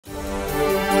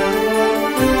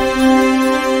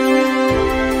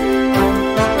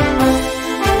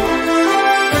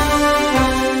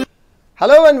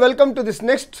Hello and welcome to this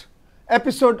next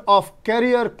episode of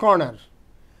Career Corner.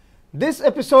 This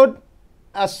episode,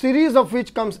 a series of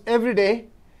which comes every day,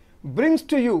 brings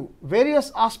to you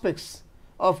various aspects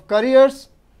of careers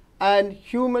and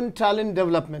human talent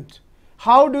development.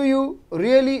 How do you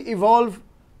really evolve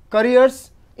careers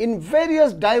in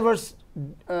various diverse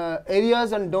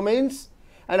areas and domains,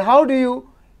 and how do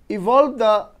you evolve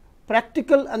the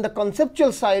practical and the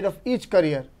conceptual side of each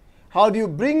career? How do you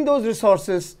bring those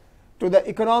resources to the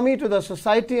economy, to the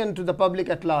society and to the public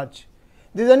at large?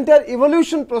 This entire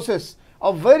evolution process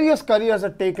of various careers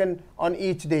are taken on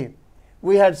each day.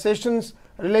 We had sessions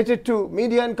related to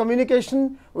media and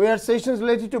communication. We had sessions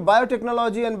related to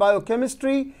biotechnology and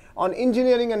biochemistry, on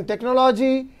engineering and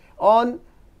technology, on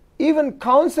even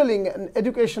counseling and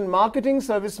education marketing,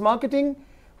 service marketing.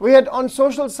 We had on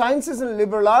social sciences and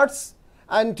liberal arts.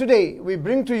 And today we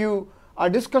bring to you a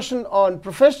discussion on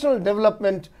professional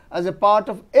development as a part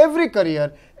of every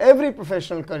career, every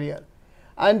professional career.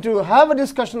 And to have a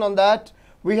discussion on that,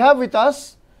 we have with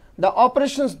us the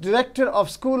Operations Director of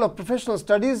School of Professional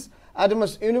Studies,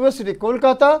 Adamas University,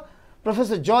 Kolkata,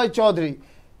 Professor Ujjwal Chowdhury.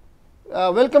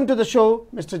 Welcome to the show,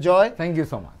 Mr. Joy. Thank you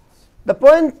so much. The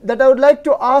point that I would like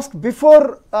to ask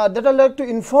before, that I'd like to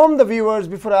inform the viewers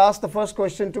before I ask the first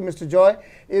question to Mr. Joy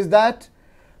is that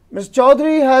Mr.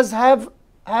 Chowdhury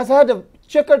has had a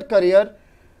checkered career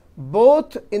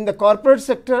both in the corporate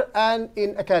sector and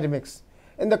in academics.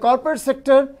 In the corporate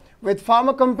sector, with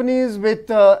pharma companies, with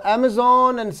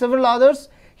Amazon and several others,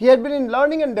 he had been in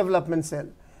learning and development cell.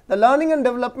 The learning and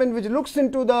development which looks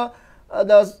into the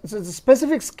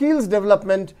specific skills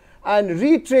development and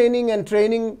retraining and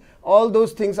training, all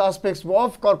those things, aspects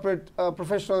of corporate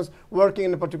professionals working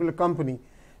in a particular company.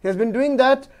 He has been doing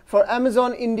that for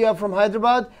Amazon India from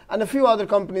Hyderabad and a few other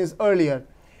companies earlier.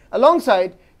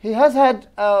 Alongside, he has had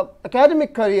an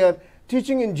academic career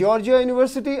teaching in Georgia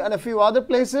University and a few other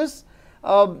places.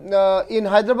 In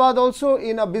Hyderabad also,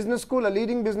 in a business school, a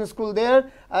leading business school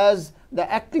there, as the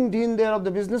acting dean there of the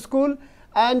business school.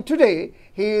 And today,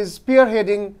 he is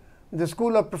spearheading the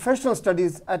School of Professional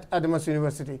Studies at Adamas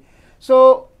University.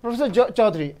 So, Professor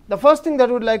Chowdhury, the first thing that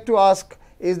I would like to ask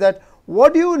is that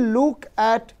what do you look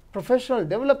at professional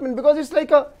development? Because it's like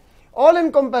a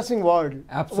all-encompassing word.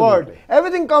 Absolutely.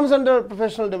 Everything comes under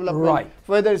professional development. Right.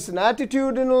 Whether it's an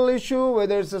attitudinal issue,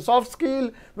 whether it's a soft skill,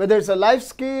 whether it's a life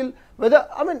skill,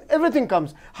 everything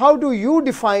comes. How do you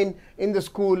define in the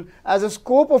school as a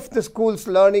scope of the school's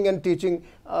learning and teaching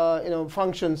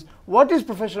functions? What is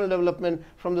professional development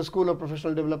from the School of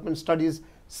Professional Development Studies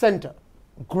Center?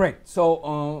 Great.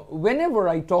 So whenever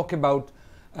I talk about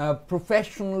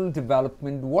professional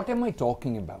development, what am I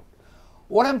talking about?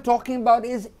 What I'm talking about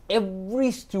is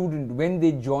every student, when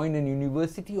they join a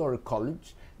university or a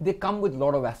college, they come with a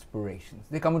lot of aspirations.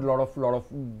 They come with a lot of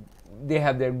they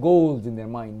have their goals in their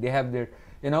mind. They have their,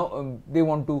 they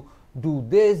want to do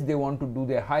this, they want to do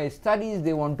their higher studies,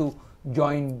 they want to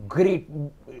join great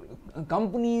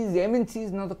companies,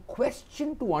 MNCs. Now the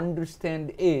question to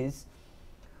understand is,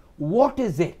 what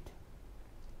is it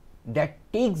that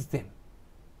takes them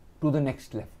to the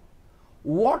next level?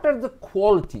 What are the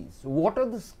qualities, what are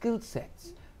the skill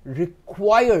sets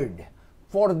required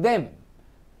for them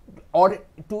or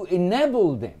to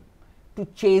enable them to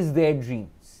chase their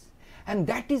dreams? And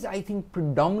that is, I think,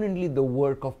 predominantly the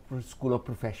work of School of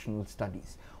Professional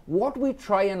Studies. What we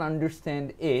try and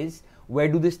understand is, where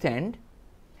do they stand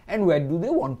and where do they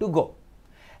want to go?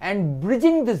 And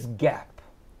bridging this gap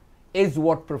is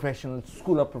what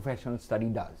School of Professional Study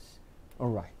does. All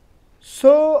right.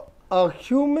 So, a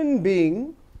human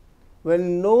being,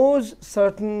 when knows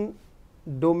certain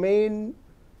domain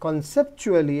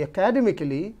conceptually,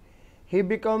 academically, he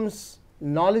becomes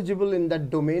knowledgeable in that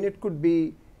domain. It could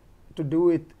be to do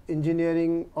with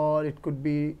engineering, or it could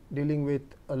be dealing with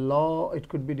a law, it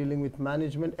could be dealing with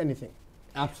management, anything.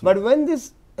 Absolutely. But when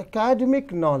this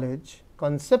academic knowledge,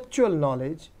 conceptual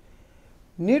knowledge,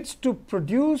 needs to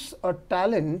produce a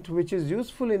talent which is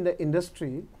useful in the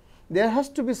industry, there has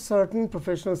to be certain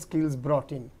professional skills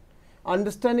brought in,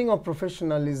 understanding of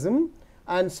professionalism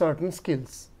and certain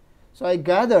skills. So I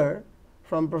gather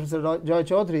from Professor Ujjwal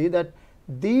Chowdhury that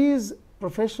these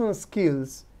professional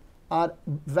skills are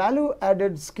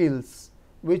value-added skills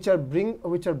which are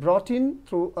brought in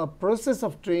through a process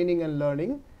of training and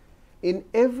learning in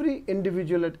every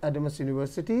individual at Adamas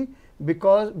University,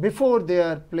 because before they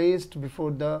are placed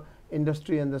before the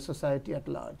industry and the society at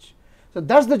large. So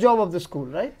that's the job of the school,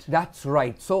 right? That's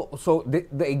right. So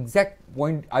the exact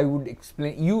point I would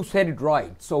explain, you said it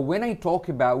right. So when I talk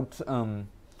about the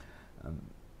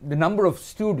number of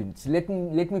students, let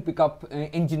me pick up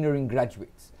engineering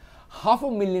graduates.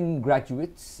 500,000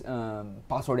 graduates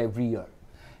pass out every year.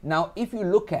 Now, if you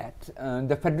look at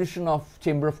the Federation of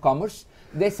Chamber of Commerce,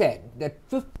 they said that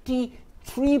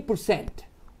 53%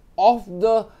 of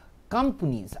the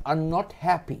companies are not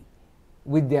happy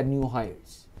with their new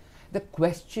hires. The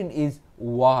question is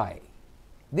why?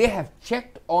 They have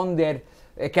checked on their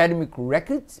academic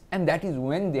records, and that is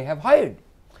when they have hired.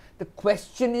 The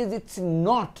question is, it's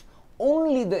not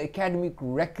only the academic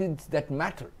records that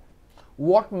matter.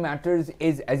 What matters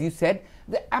is, as you said,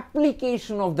 the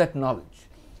application of that knowledge.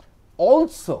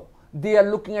 Also, they are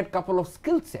looking at a couple of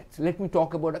skill sets. Let me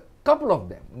talk about a couple of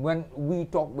them. When we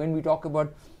talk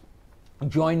about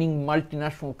joining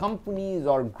multinational companies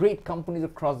or great companies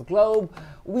across the globe,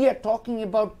 we are talking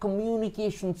about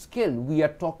communication skill. We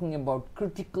are talking about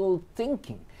critical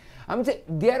thinking. I mean,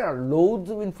 there are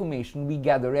loads of information we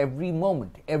gather every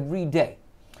moment, every day.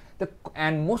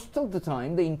 And most of the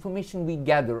time, the information we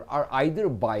gather are either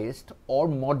biased or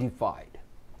modified.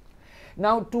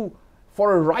 Now,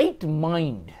 for a right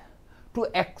mind to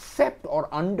accept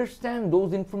or understand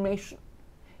those information,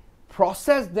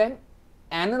 process them,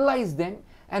 analyze them,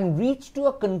 and reach to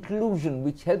a conclusion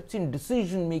which helps in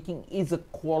decision making is a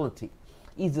quality,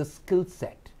 is a skill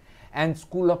set. And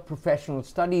School of Professional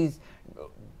Studies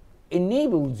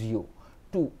enables you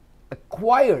to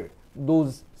acquire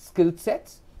those skill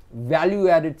sets,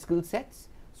 value-added skill sets,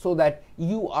 so that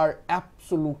you are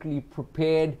absolutely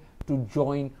prepared to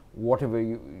join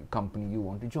whatever company you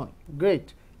want to join.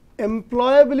 Great.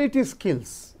 Employability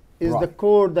skills is the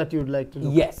core that you'd like to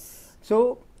look at. Yes.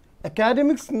 So,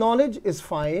 academics knowledge is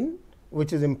fine,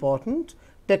 which is important.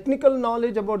 Technical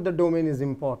knowledge about the domain is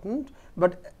important,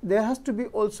 but there has to be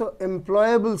also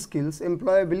employable skills,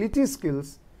 employability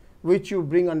skills, which you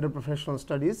bring under professional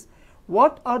studies.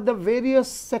 What are the various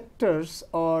sectors,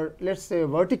 or let's say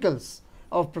verticals,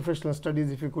 of professional studies,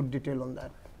 if you could detail on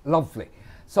that? Lovely.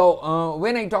 So,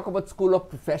 when I talk about School of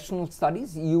Professional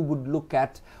Studies, you would look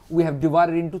at, we have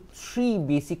divided into 3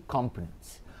 basic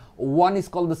components. One is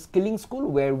called the skilling school,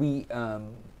 where we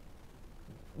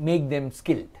make them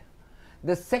skilled.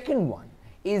 The second one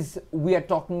is, we are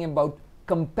talking about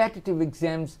competitive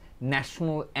exams,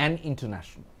 national and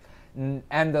international.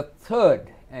 And the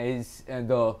third is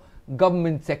the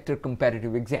government sector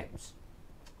competitive exams.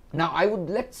 Now,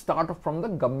 let's start off from the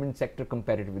government sector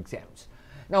competitive exams.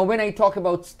 Now, when I talk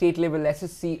about state level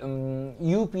SSC,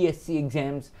 UPSC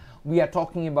exams, we are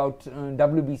talking about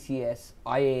WBCS,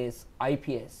 IAS,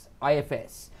 IPS,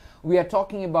 IFS. We are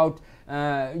talking about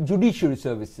judiciary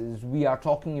services. We are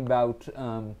talking about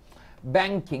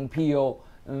banking, PO,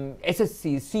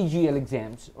 SSC, CGL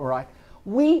exams, all right.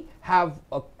 We have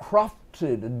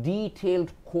crafted a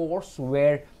detailed course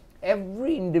where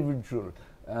every individual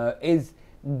is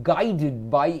guided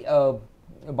by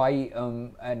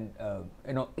an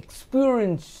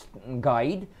experienced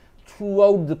guide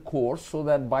throughout the course, so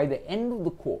that by the end of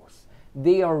the course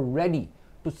they are ready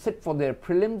to sit for their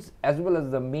prelims as well as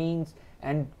the mains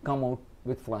and come out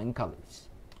with flying colors.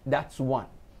 That's one.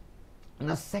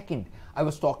 Now, second, I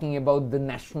was talking about the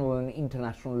national and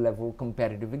international level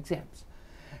competitive exams.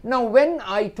 Now, when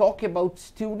I talk about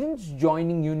students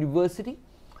joining university,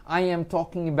 I am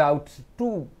talking about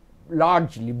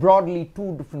broadly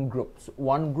two different groups.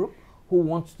 One group who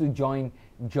wants to join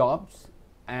jobs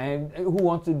and who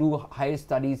wants to do higher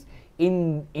studies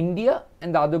in India,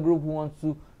 and the other group who wants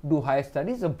to do higher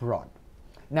studies abroad.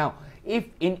 Now, if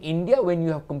in India, when you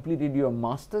have completed your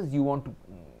masters, you want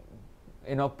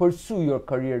to pursue your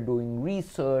career doing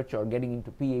research or getting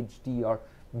into PhD or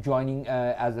joining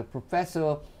as a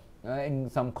professor in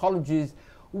some colleges,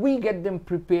 we get them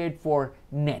prepared for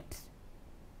NET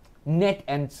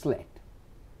and SLET.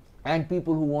 And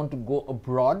people who want to go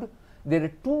abroad, there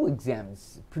are 2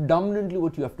 exams predominantly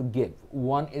what you have to give.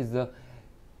 One is the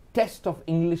test of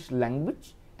English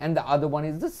language, and the other one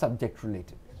is the subject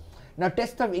related. Now,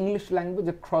 test of English language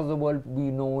across the world, we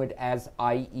know it as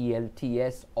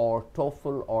IELTS or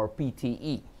TOEFL or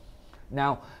PTE.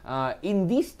 Now, in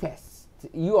these tests,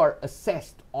 you are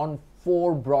assessed on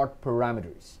 4 broad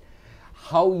parameters: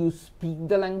 how you speak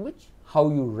the language, how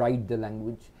you write the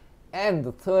language, and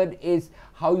the third is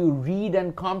how you read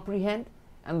and comprehend,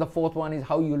 and the fourth one is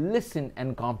how you listen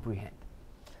and comprehend.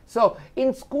 So,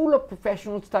 in School of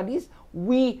Professional Studies,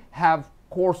 we have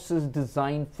courses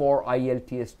designed for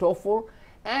IELTS, TOEFL,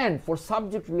 and for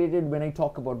subject related, when I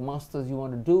talk about masters you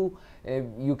want to do,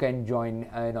 you can join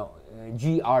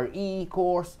GRE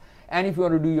course, and if you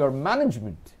want to do your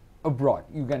management abroad,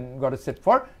 you got to sit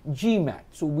for GMAT.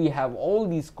 So we have all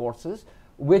these courses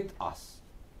with us.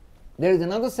 There is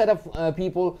another set of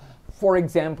people for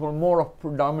example, more of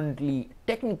predominantly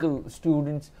technical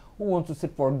students who want to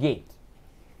sit for GATE.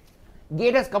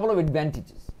 GATE has a couple of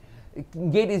advantages.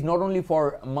 GATE is not only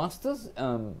for masters.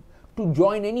 To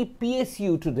join any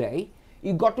PSU today,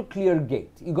 you got to clear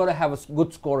GATE. You got to have a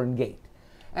good score in GATE.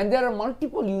 And there are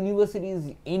multiple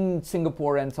universities in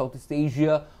Singapore and Southeast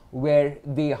Asia where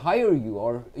they hire you,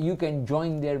 or you can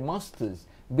join their masters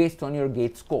based on your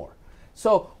GATE score.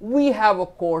 So we have a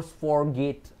course for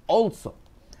GATE also.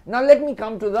 Now let me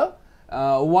come to the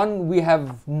one we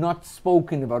have not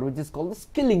spoken about, which is called the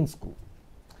Skilling School.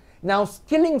 Now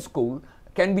Skilling School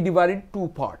can be divided into two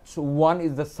parts. So one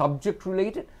is the subject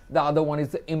related, the other one is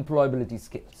the employability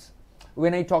skills.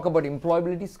 When I talk about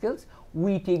employability skills,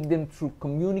 we take them through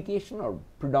communication, or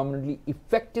predominantly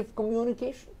effective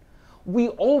communication. We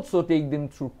also take them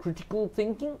through critical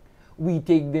thinking. We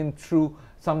take them through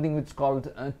something which is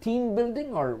called team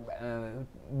building, or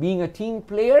being a team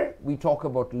player. We talk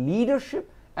about leadership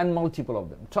and multiple of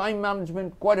them. Time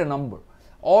management, quite a number.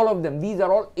 All of them, these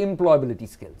are all employability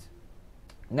skills.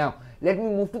 Now, let me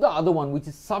move to the other one, which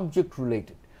is subject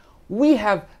related. We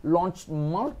have launched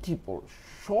multiple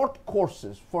short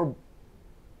courses for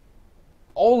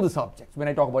all the subjects. When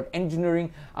I talk about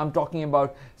engineering, I'm talking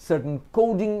about certain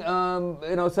coding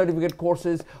certificate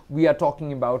courses. We are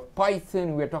talking about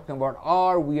Python, we are talking about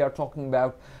R, we are talking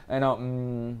about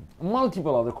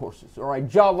multiple other courses, all right,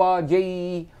 Java,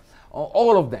 JEE,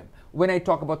 all of them. When I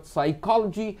talk about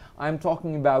psychology, I'm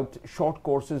talking about short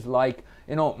courses like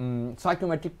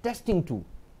psychometric testing tool.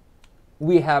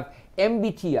 We have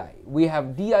MBTI, we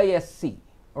have DISC,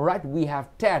 all right, we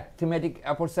have TAT, thematic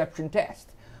perception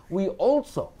test. We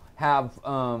also have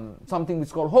something which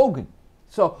is called Hogan.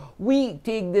 So we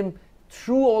take them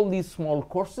through all these small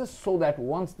courses so that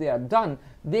once they are done,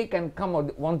 they can come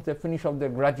out, once they finish off their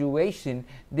graduation,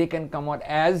 they can come out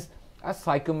as a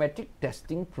psychometric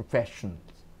testing professionals.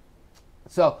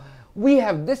 So we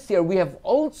have this year, we have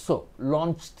also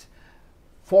launched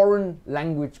foreign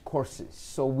language courses.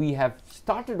 So we have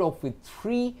started off with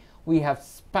 3. We have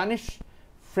Spanish,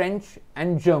 French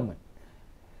and German.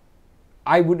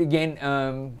 I would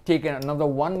again take another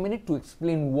 1 minute to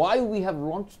explain why we have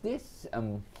launched this.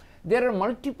 There are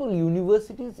multiple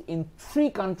universities in 3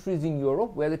 countries in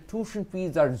Europe where the tuition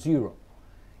fees are 0.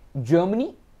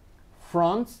 Germany,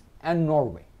 France and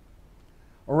Norway.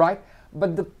 All right,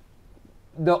 but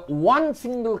the one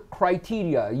single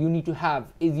criteria you need to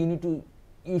have is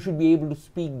you should be able to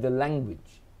speak the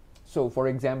language. So for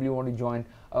example, you want to join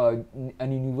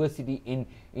an university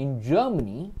in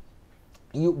Germany,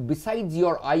 you, besides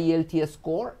your IELTS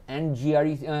score and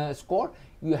GRE score,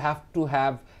 you have to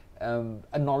have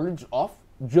a knowledge of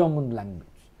German language.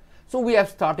 So we have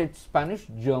started Spanish,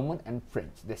 German and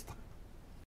French this time.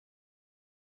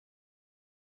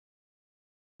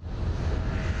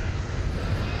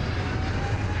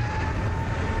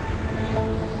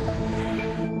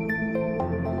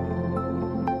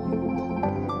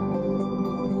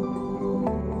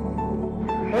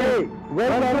 Hey,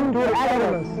 welcome to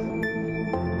Adamas.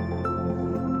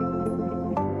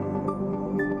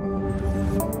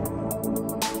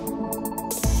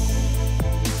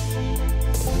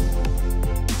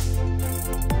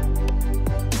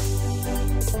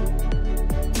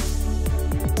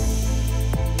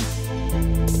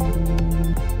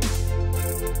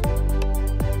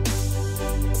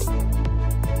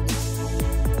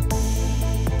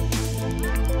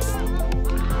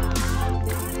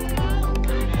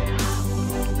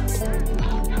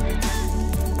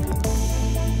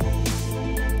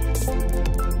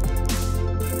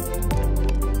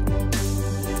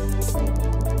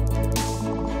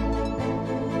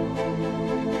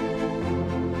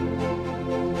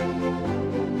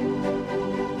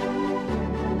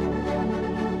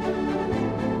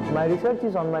 My research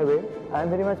is on my way. I am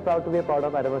very much proud to be a part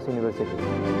of Adamas University.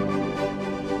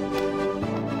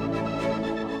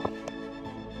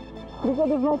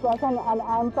 Cricket is my passion and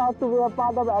I am proud to be a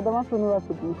part of Adamas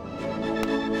University.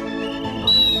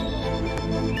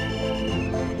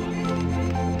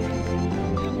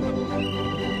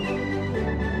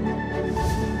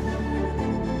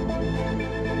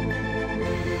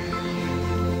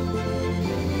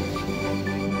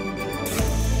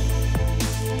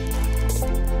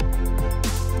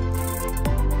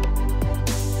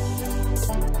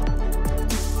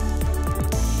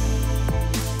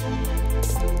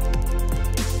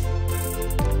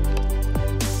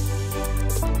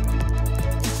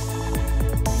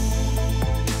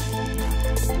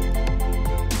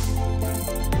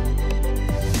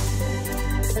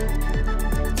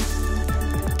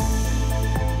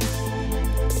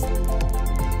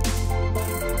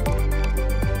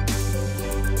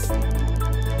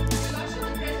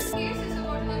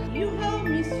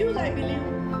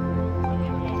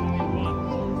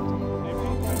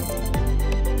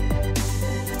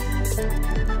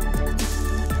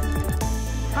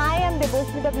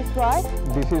 Amrita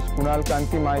Biswar. This is Kunal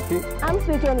Kanti Maiti. I'm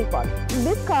Srijoni Paul.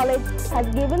 This college has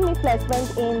given me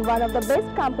placement in one of the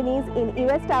best companies in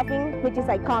US staffing, which is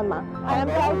Iconma. I am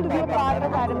proud to be a part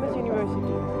of Adamas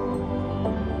University.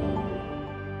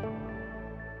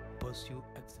 Pursue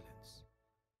excellence.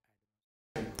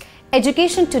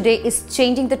 Education today is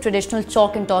changing the traditional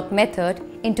chalk and talk method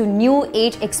into new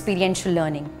age experiential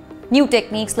learning. New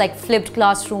techniques like flipped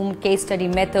classroom, case study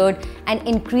method, and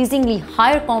increasingly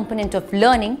higher component of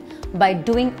learning by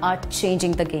doing are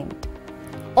changing the game.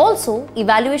 Also,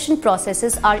 evaluation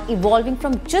processes are evolving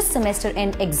from just semester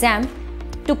end exam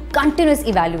to continuous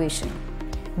evaluation.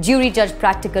 Jury judge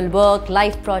practical work,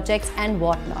 life projects, and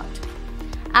whatnot.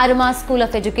 Adamas School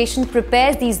of Education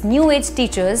prepares these new age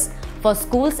teachers for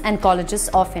schools and colleges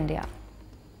of India.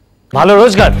 ভালো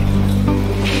রোজগার,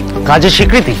 কাজের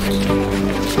স্বীকৃতি,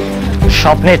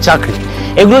 স্বপ্নের চাকরি,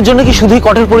 এগুলোর জন্য কি শুধুই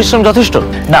কঠোর পরিশ্রম যথেষ্ট?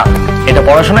 না, এটা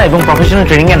পড়াশোনা এবং প্রফেশনাল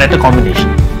ট্রেনিং এর একটা কম্বিনেশন।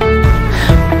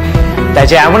 তাই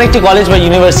যে এমন একটি কলেজ বা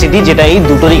ইউনিভার্সিটি যেটা এই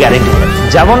দুটোরই গ্যারান্টি দেয়,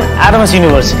 যেমন অ্যাডামাস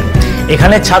ইউনিভার্সিটি।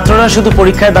 এখানে ছাত্ররা শুধু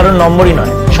পরীক্ষায় দারুণ নম্বরই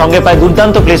নয়, সঙ্গে পায়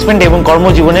দুর্দান্ত প্লেসমেন্ট এবং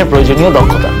কর্মজীবনের প্রয়োজনীয়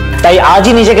দক্ষতা। তাই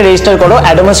আজই নিজেকে রেজিস্টার করো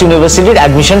অ্যাডামাস ইউনিভার্সিটির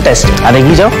অ্যাডমিশন টেস্টে, আর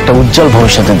এগিয়ে যাও একটা উজ্জ্বল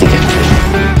ভবিষ্যতের দিকে।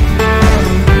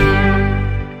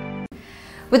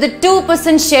 With a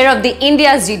 2% share of the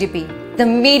India's GDP, the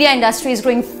media industry is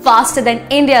growing faster than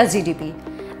India's GDP.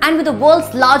 And with the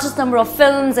world's largest number of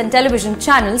films and television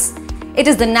channels, it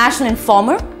is the national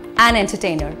informer and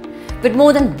entertainer. With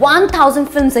more than 1,000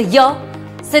 films a year,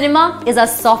 cinema is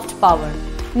our soft power.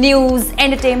 News,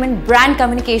 entertainment, brand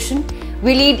communication,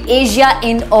 we lead Asia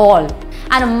in all.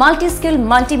 And a multi-skilled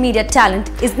multimedia talent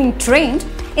is being trained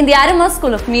in the Adamas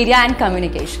School of Media and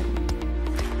Communication.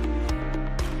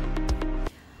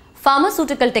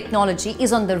 Pharmaceutical technology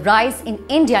is on the rise in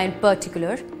India in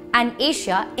particular and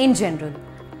Asia in general.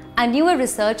 And newer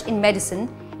research in medicine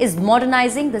is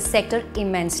modernizing the sector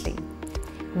immensely.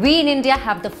 We in India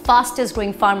have the fastest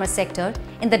growing pharma sector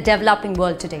in the developing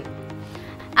world today.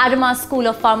 Adamas School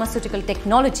of Pharmaceutical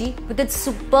Technology, with its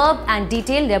superb and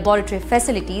detailed laboratory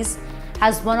facilities,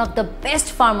 has one of the best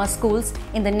pharma schools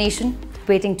in the nation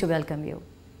waiting to welcome you.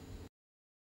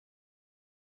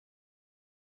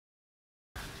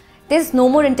 There's no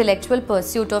more intellectual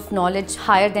pursuit of knowledge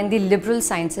higher than the liberal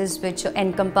sciences, which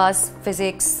encompass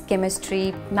physics, chemistry,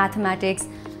 mathematics,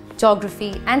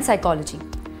 geography, and psychology.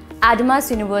 Adamas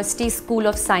University School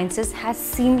of Sciences has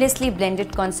seamlessly blended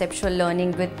conceptual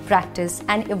learning with practice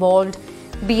and evolved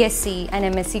BSc and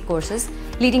MSc courses,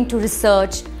 leading to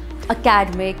research,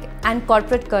 academic, and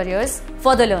corporate careers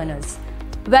for the learners.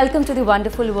 Welcome to the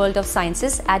wonderful world of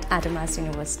sciences at Adamas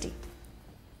University.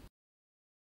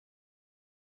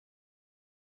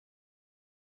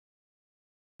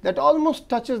 That almost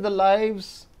touches the lives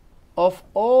of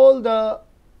all the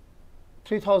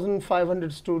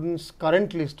 3,500 students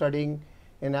currently studying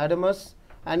in Adamas,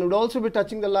 and would also be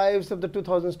touching the lives of the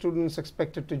 2,000 students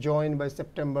expected to join by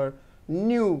September,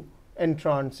 new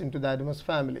entrants into the Adamas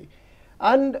family.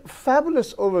 And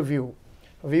fabulous overview.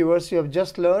 Viewers, you have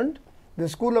just learned the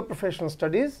School of Professional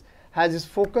Studies has its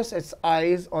focus, its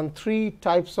eyes on 3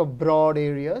 types of broad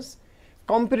areas.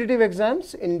 Competitive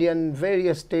exams, Indian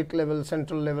various state level,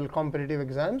 central level competitive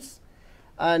exams,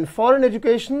 and foreign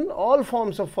education, all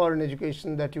forms of foreign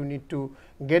education that you need to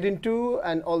get into,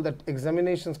 and all the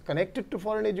examinations connected to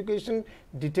foreign education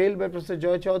detailed by Professor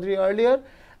Ujjwal Chowdhury earlier.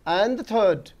 And the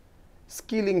third,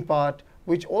 skilling part,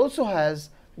 which also has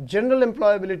general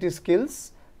employability skills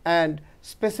and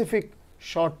specific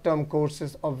short-term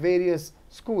courses of various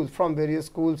schools, from various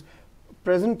schools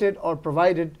presented or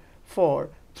provided for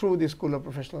through the School of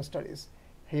Professional Studies.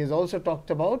 He has also talked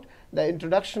about the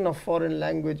introduction of foreign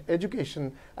language education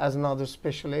as another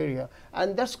special area.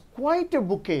 And that's quite a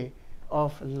bouquet of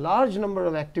large number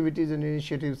of activities and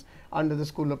initiatives under the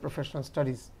School of Professional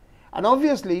Studies. And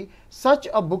obviously, such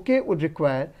a bouquet would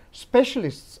require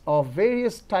specialists of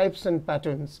various types and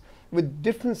patterns with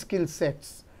different skill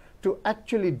sets to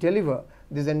actually deliver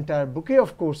this entire bouquet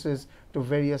of courses to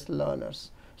various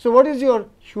learners. So what is your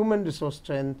human resource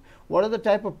strength? What are the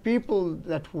type of people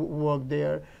that work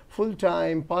there?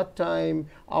 Full-time, part-time,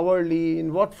 hourly, in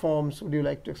what forms would you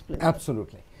like to explain?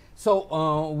 Absolutely. So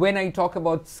when I talk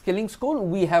about skilling school,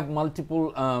 we have multiple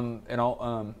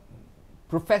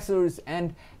professors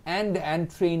and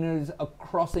trainers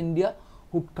across India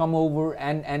who come over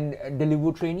and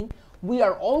deliver training. We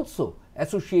are also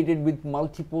associated with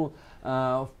multiple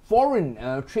foreign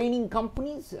training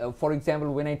companies. For example,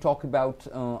 when I talk about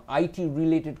IT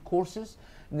related courses,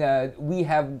 we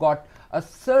have got a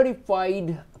certified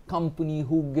company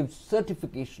who gives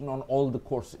certification on all the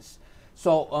courses.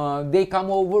 So they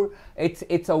come over.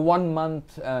 It's a 1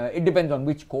 month. It depends on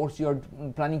which course you're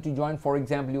planning to join. For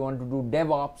example, you want to do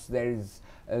DevOps. There's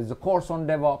a course on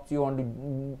DevOps. You want to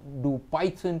do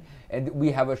Python, and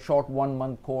we have a short 1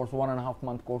 month course, 1.5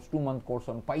 month course, 2 month course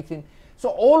on Python. So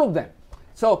all of them.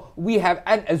 So we have,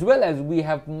 and as well as we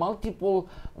have multiple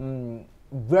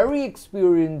very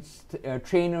experienced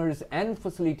trainers and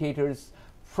facilitators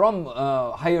from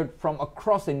hired from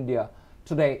across India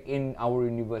today in our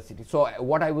university. So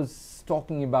what I was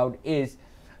talking about is,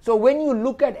 so when you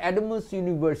look at Adamas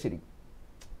University,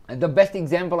 the best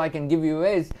example I can give you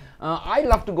is, I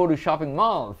love to go to shopping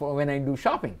mall for when I do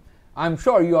shopping. I'm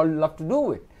sure you all love to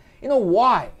do it. You know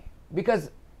why? Because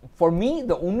for me,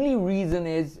 the only reason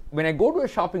is when I go to a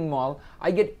shopping mall, I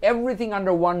get everything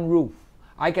under one roof.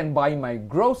 I can buy my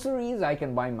groceries, I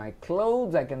can buy my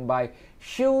clothes, I can buy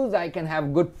shoes, I can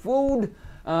have good food,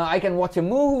 I can watch a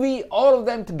movie, all of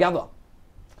them together.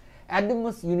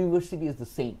 Adamas University is the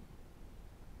same.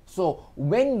 So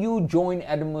when you join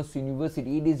Adamas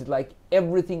University, it is like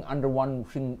everything under one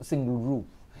single roof.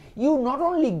 You not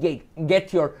only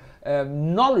get your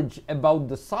knowledge about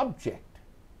the subject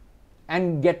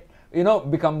and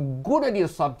become good at your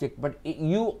subject, but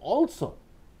you also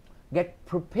get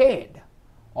prepared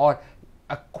or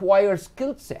acquire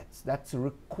skill sets that's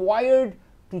required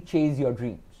to chase your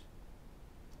dreams.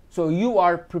 So you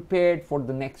are prepared for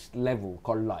the next level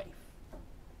called life.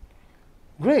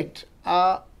 Great.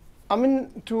 I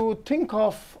mean, to think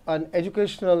of an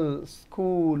educational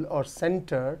school or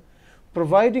center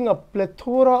providing a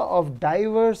plethora of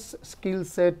diverse skill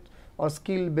set or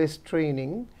skill-based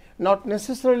training, not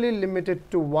necessarily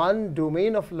limited to one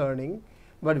domain of learning,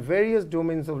 but various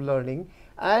domains of learning,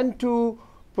 and to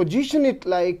position it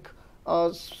like a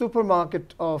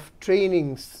supermarket of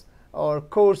trainings or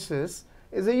courses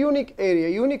is a unique area,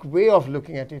 unique way of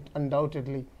looking at it,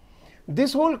 undoubtedly.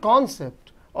 This whole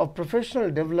concept of professional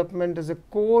development is a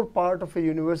core part of a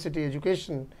university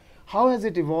education. How has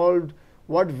it evolved?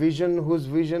 What vision, whose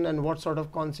vision, and what sort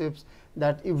of concepts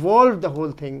that evolved the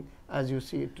whole thing as you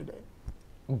see it today?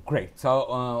 Great.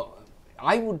 So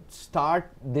I would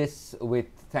start this with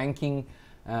thanking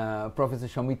Professor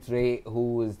Shamit Ray,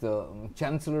 who is the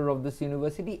Chancellor of this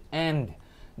university and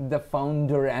the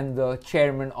founder and the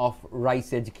chairman of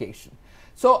Rice Education.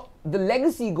 So the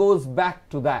legacy goes back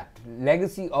to that,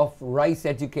 legacy of Rice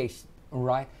Education,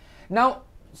 right? Now,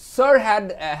 Sir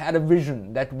had a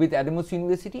vision that with Adamas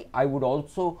University, I would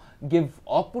also give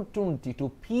opportunity to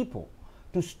people,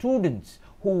 to students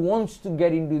who wants to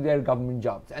get into their government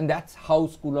jobs, and that's how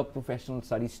School of Professional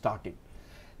Studies started.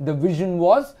 The vision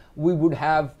was we would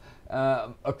have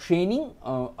a training,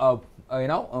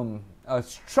 a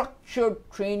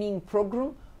structured training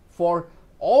program for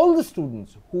all the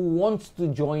students who wants to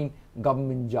join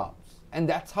government jobs, and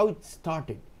that's how it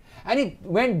started. And it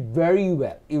went very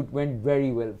well. It went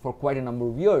very well for quite a number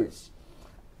of years.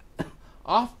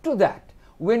 After that,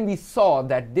 when we saw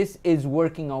that this is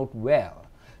working out well,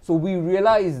 so we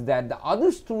realized that the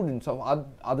other students of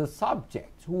other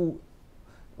subjects who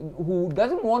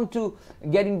doesn't want to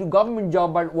get into government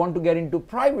job but want to get into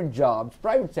private jobs,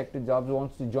 private sector jobs,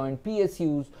 wants to join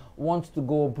PSUs, wants to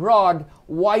go abroad,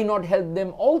 why not help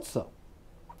them also?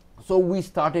 So we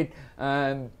started,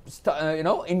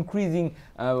 increasing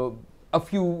a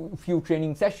few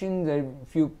training sessions, a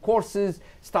few courses,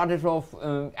 started off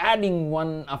adding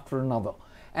one after another.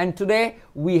 And today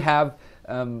we have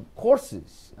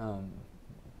courses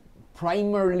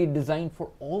primarily designed for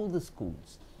all the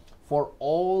schools, for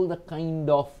all the kind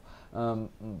of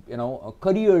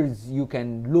careers you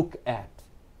can look at.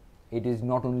 It is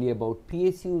not only about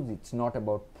PSUs, it's not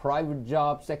about private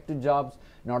jobs, sector jobs,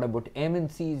 not about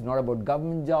MNCs, not about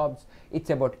government jobs, it's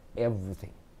about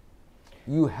everything.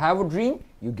 You have a dream,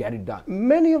 you get it done.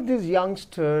 Many of these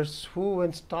youngsters who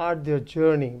when start their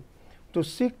journey to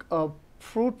seek a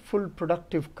fruitful,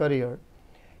 productive career,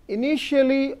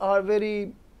 initially are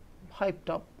very hyped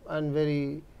up and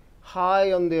very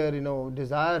high on their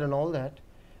desire and all that,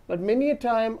 but many a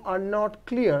time are not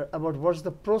clear about what's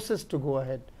the process to go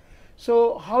ahead.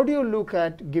 So how do you look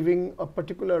at giving a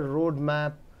particular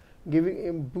roadmap,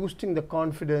 boosting the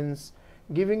confidence,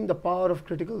 giving the power of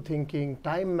critical thinking,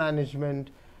 time management,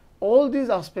 all these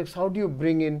aspects, how do you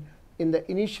bring in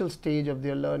the initial stage of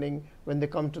their learning when they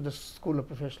come to the School of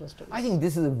Professional Studies? I think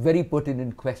this is a very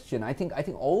pertinent question. I think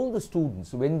all the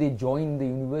students, when they join the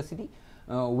university,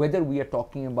 whether we are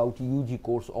talking about UG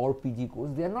course or PG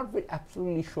course, they are not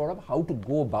absolutely sure of how to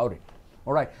go about it.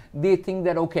 All right, they think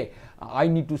that, okay, I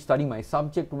need to study my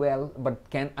subject well, but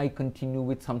can I continue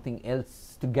with something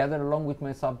else together along with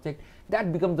my subject?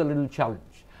 That becomes a little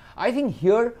challenge. I think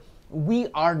here we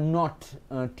are not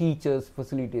teachers,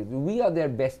 facilitators. We are their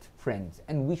best friends,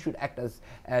 and we should act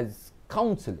as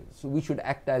counselors. We should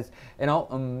act as, you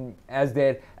know,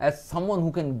 as someone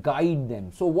who can guide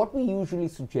them. So what we usually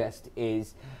suggest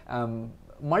is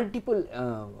multiple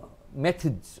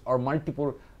methods or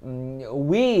multiple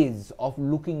ways of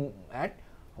looking at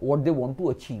what they want to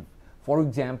achieve. For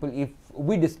example, if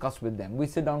we discuss with them, we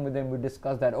sit down with them, we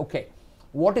discuss that, okay,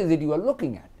 what is it you are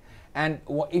looking at? And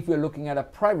if you're looking at a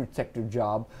private sector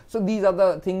job, so these are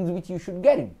the things which you should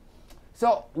get in.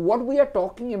 So what we are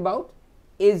talking about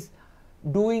is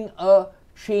doing a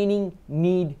training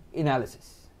need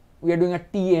analysis. We are doing a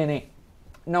TNA.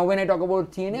 Now when I talk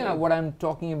about TNA, what I'm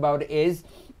talking about is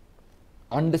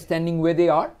understanding where they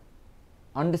are,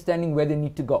 understanding where they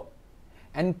need to go,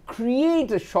 and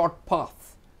create a short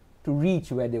path to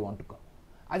reach where they want to go.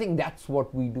 I think that's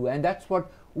what we do, and that's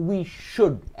what we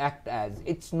should act as.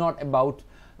 It's not about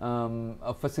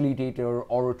a facilitator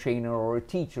or a trainer or a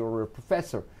teacher or a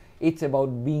professor. It's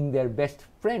about being their best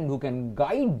friend who can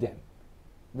guide them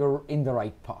in the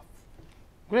right path.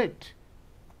 Great.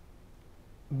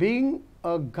 Being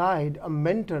a guide, a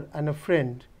mentor and a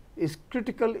friend is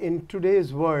critical in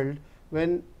today's world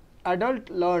when adult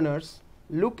learners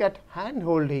look at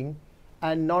hand-holding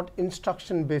and not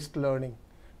instruction-based learning.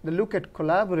 They look at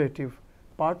collaborative,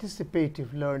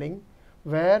 participative learning,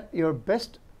 where your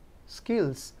best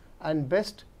skills and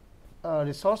best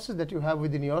resources that you have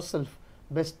within yourself,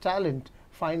 best talent,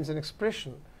 finds an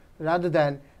expression rather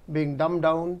than being dumbed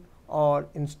down or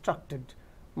instructed,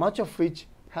 much of which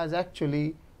has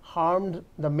actually harmed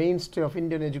the mainstay of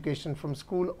Indian education from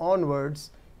school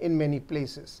onwards in many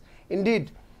places.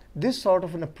 Indeed, this sort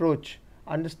of an approach,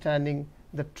 understanding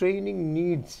the training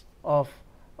needs of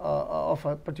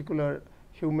a particular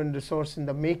human resource in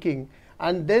the making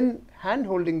and then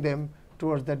hand-holding them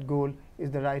towards that goal,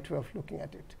 is the right way of looking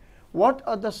at it. What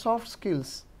are the soft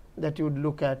skills that you would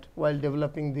look at while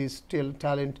developing this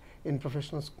talent in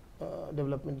professional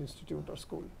development institute or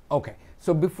school? Okay,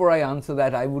 so before I answer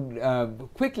that, I would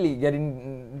quickly get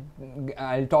in,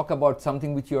 I'll talk about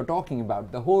something which you're talking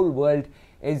about. The whole world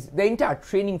is, the entire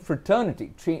training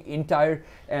fraternity,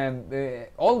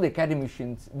 all the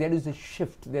academicians, there is a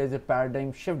shift, there's a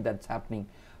paradigm shift that's happening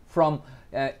from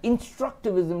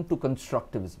instructivism to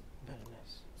constructivism. Very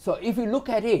nice. So if you look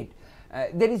at it,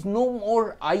 there is no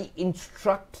more I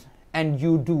instruct and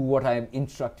you do what I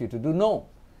instruct you to do. No.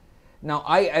 Now,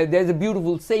 there's a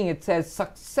beautiful saying, it says,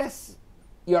 success,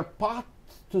 your path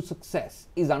to success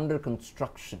is under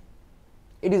construction.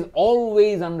 It is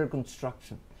always under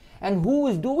construction. And who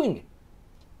is doing it?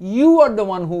 You are the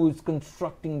one who is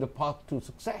constructing the path to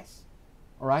success.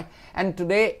 All right? And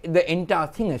today, the entire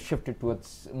thing has shifted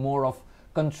towards more of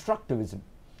constructivism.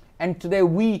 And today,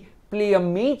 we play a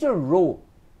major role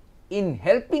in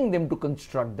helping them to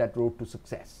construct that road to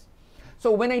success.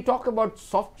 So when I talk about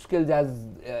soft skills, as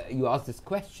you asked this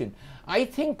question, I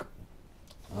think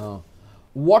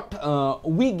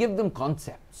we give them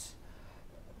concepts.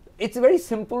 It's very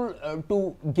simple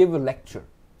to give a lecture,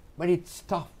 but it's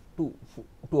tough to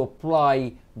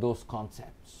apply those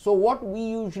concepts. So what we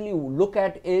usually look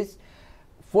at is,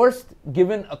 first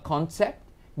given a concept,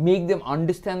 make them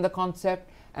understand the concept,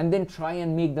 and then try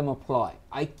and make them apply.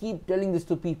 I keep telling this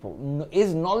to people.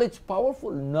 Is knowledge powerful?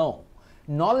 No.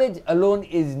 Knowledge alone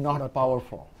is not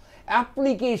powerful.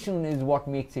 Application is what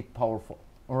makes it powerful.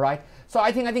 All right. So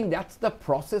I think that's the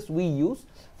process we use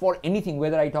for anything.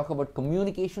 Whether I talk about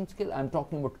communication skill, I'm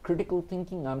talking about critical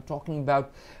thinking, I'm talking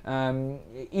about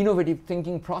innovative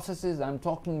thinking processes, I'm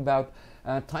talking about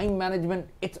time management.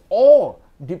 It's all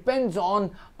depends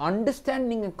on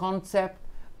understanding a concept,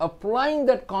 applying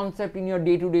that concept in your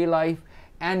day-to-day life,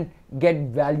 and get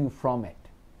value from it.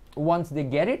 Once they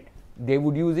get it, they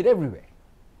would use it everywhere.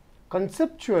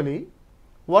 Conceptually,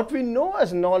 what we know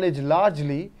as knowledge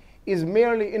largely is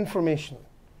merely information,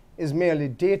 is merely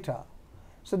data.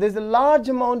 So there's a large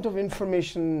amount of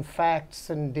information, facts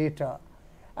and data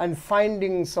and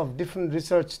findings of different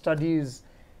research studies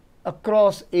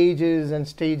across ages and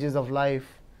stages of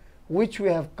life, which we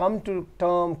have come to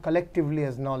term collectively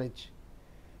as knowledge,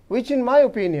 which in my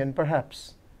opinion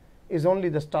perhaps is only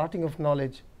the starting of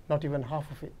knowledge, not even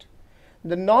half of it.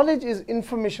 The knowledge is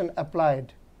information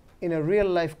applied in a real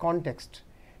life context,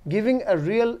 giving a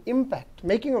real impact,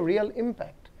 making a real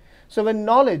impact. So when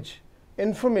knowledge,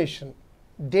 information,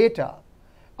 data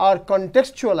are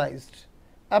contextualized,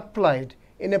 applied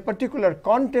in a particular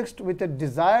context with a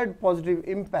desired positive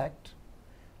impact,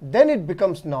 then it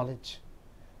becomes knowledge.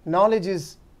 Knowledge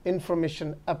is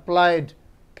information applied,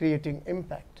 creating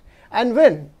impact. And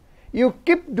when you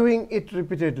keep doing it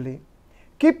repeatedly,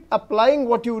 keep applying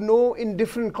what you know in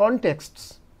different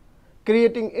contexts,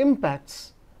 creating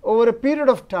impacts over a period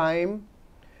of time,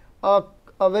 a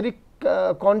very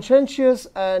conscientious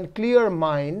and clear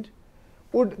mind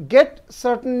would get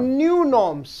certain new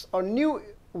norms or new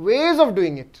ways of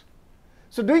doing it.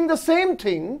 So doing the same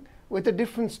thing with a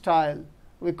different style,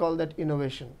 we call that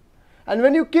innovation. And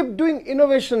when you keep doing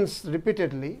innovations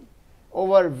repeatedly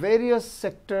over various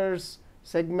sectors,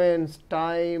 segments,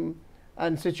 time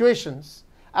and situations,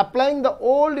 applying the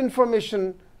old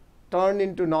information turned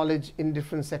into knowledge in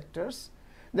different sectors,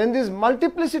 then this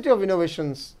multiplicity of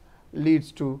innovations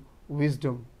leads to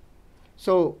wisdom.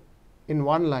 So in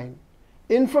one line,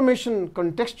 information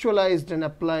contextualized and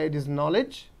applied is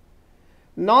knowledge.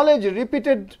 Knowledge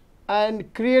repeated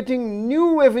and creating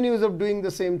new avenues of doing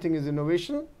the same thing is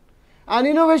innovation. And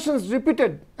innovations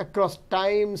repeated across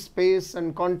time, space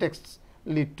and contexts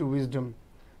lead to wisdom.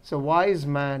 So wise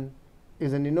man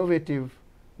is an innovative,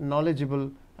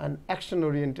 knowledgeable and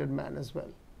action-oriented man as well.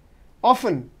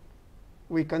 Often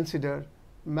we consider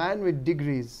man with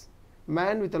degrees,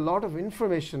 man with a lot of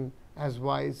information as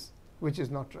wise, which is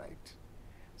not right.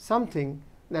 Something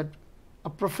that a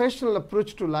professional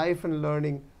approach to life and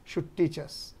learning should teach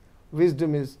us.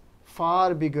 Wisdom is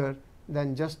far bigger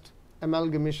than just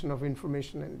amalgamation of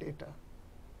information and data.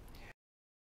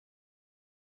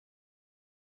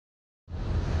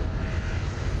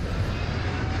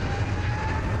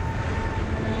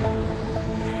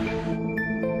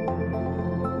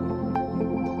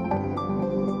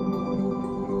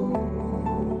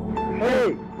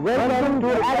 Hey, welcome to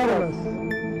Adamas.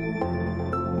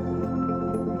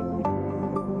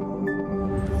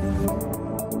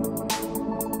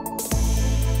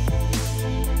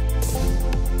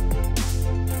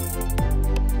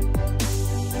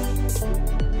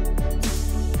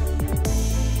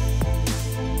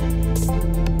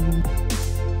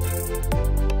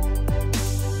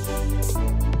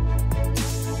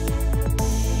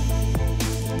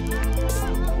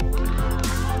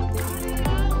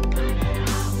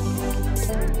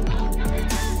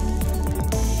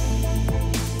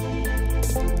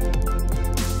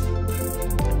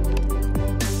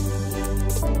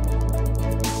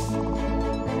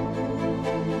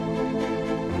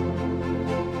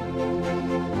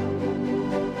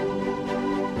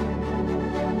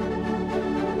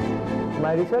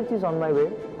 My research is on my way.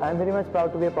 I am very much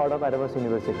proud to be a part of Adamas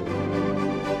University.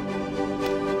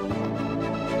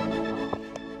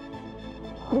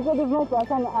 Cricket is my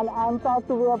passion and I am proud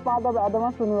to be a part of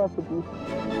Adamas University.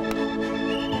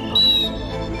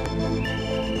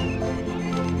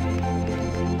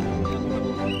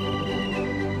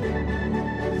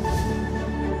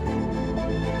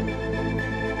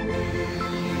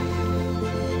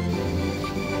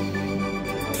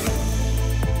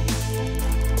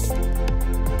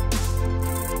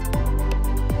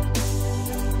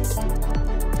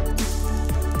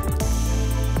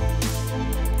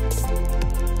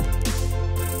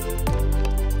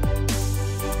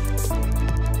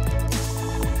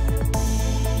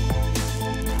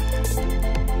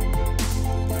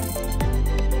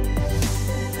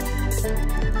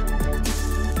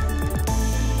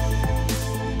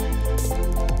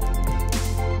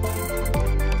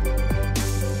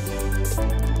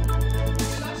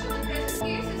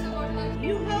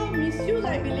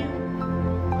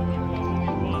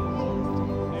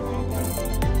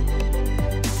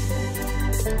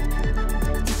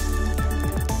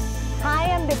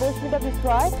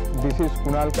 This is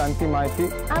Kunal Kanti Maiti.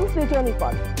 I'm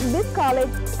Chetana. This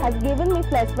college has given me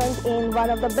placement in one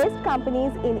of the best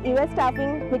companies in US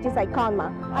staffing, which is Asst.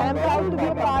 I am proud to be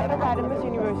a part of Adamas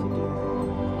University.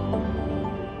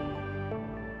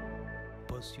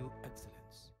 Pursue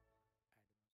excellence.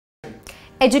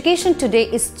 Education today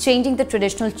is changing the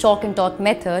traditional chalk and talk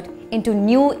method into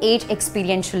new age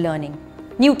experiential learning.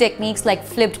 New techniques like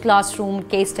flipped classroom,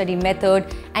 case study method,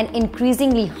 and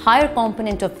increasingly higher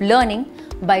component of learning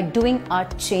by doing are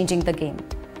changing the game.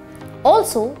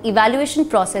 Also, evaluation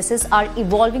processes are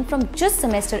evolving from just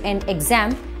semester end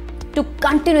exam to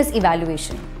continuous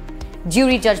evaluation.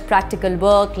 Jury judge practical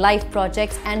work, life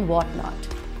projects, and whatnot.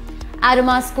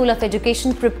 Adamas School of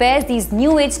Education prepares these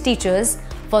new age teachers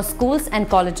for schools and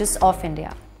colleges of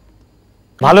India.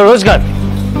 ভালো রোজগার,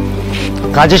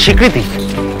 কাজের স্বীকৃতি,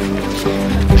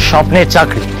 স্বপ্নের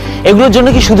চাকরি, এগুলোর জন্য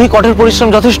কি শুধুই কঠোর পরিশ্রম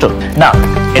যথেষ্ট? না,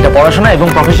 এটা পড়াশোনা এবং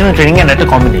প্রফেশনাল ট্রেনিং এর একটা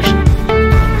কম্বিনেশন।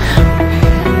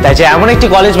 তাই যে এমন একটি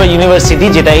কলেজ বা ইউনিভার্সিটি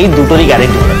যেটা এই দুটোরই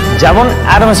গ্যারান্টি দেয়, যেমন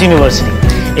অ্যাডামাস ইউনিভার্সিটি।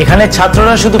 এখানে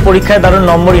ছাত্ররা শুধু পরীক্ষায় দারুণ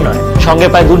নম্বরই নয়, সঙ্গে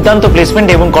পায় দুর্দান্ত প্লেসমেন্ট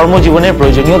এবং কর্মজীবনের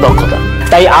প্রয়োজনীয় দক্ষতা।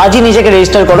 তাই আজই নিজেকে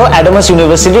রেজিস্টার করো অ্যাডামাস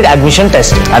ইউনিভার্সিটির অ্যাডমিশন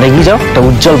টেস্টে আর এগিয়ে যাও একটা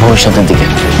উজ্জ্বল ভবিষ্যতের দিকে।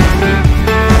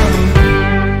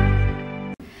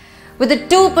 With a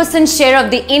 2% share of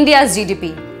the India's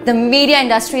GDP, the media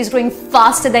industry is growing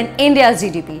faster than India's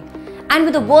GDP. And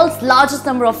with the world's largest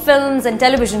number of films and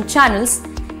television channels,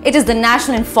 it is the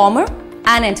national informer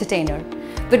and entertainer.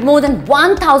 With more than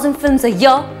 1,000 films a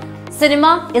year,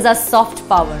 cinema is our soft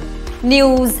power.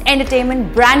 News,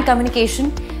 entertainment, brand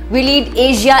communication, we lead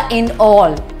Asia in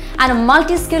all. And a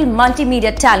multi-skilled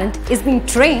multimedia talent is being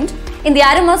trained in the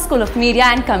Adamas School of Media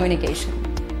and Communication.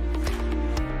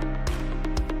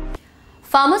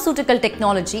 Pharmaceutical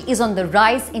technology is on the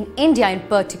rise in India in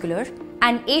particular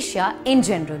and Asia in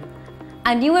general.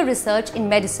 And newer research in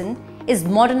medicine is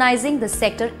modernizing the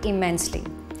sector immensely.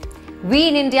 We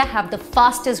in India have the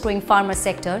fastest growing pharma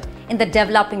sector in the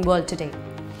developing world today.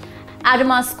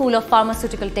 Adamas School of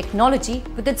Pharmaceutical Technology,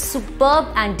 with its superb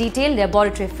and detailed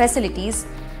laboratory facilities,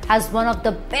 has one of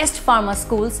the best pharma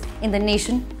schools in the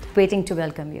nation waiting to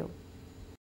welcome you.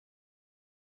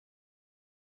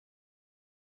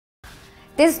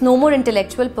 There is no more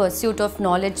intellectual pursuit of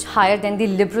knowledge higher than the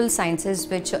liberal sciences,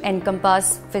 which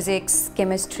encompass physics,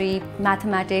 chemistry,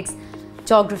 mathematics,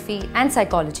 geography and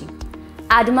psychology.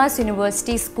 Adamas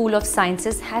University School of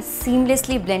Sciences has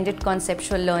seamlessly blended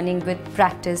conceptual learning with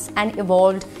practice and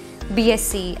evolved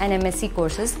BSc and MSc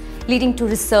courses, leading to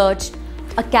research,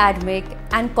 academic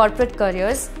and corporate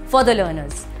careers for the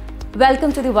learners.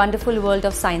 Welcome to the wonderful world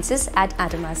of sciences at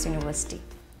Adamas University.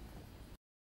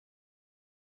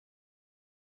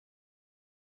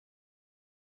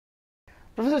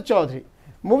 Professor Chowdhury,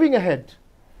 moving ahead,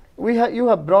 you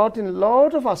have brought in a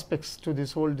lot of aspects to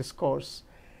this whole discourse.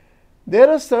 There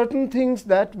are certain things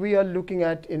that we are looking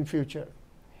at in future.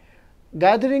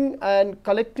 Gathering and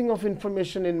collecting of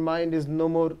information in mind is no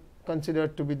more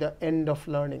considered to be the end of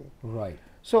learning. Right.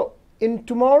 So in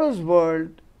tomorrow's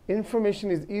world,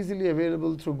 information is easily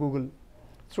available through Google,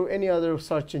 through any other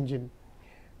search engine.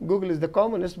 Google is the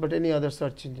commonest, but any other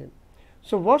search engine.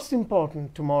 So what's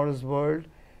important tomorrow's world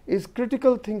is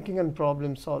critical thinking and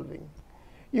problem solving.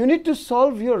 You need to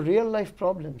solve your real life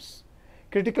problems.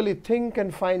 Critically think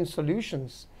and find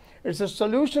solutions. It's a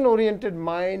solution oriented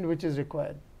mind which is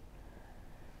required.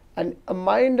 And a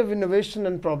mind of innovation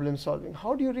and problem solving.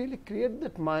 How do you really create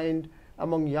that mind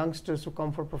among youngsters who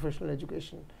come for professional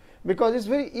education? Because it's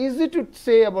very easy to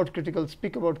speak about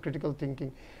critical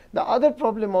thinking. The other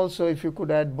problem also, if you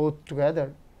could add both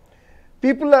together,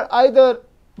 people are either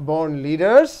born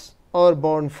leaders or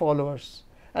born followers.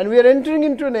 And we are entering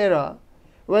into an era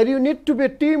where you need to be a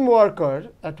team worker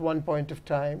at one point of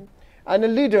time and a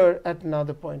leader at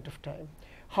another point of time.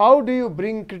 How do you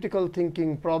bring critical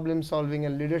thinking, problem solving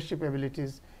and leadership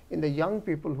abilities in the young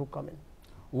people who come in?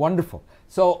 Wonderful.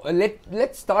 So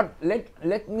let's start,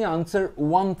 let me answer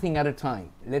one thing at a time.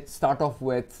 Let's start off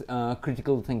with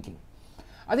critical thinking.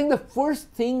 I think the first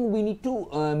thing we need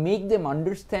to make them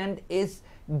understand is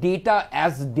data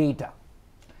as data.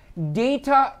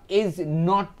 Data is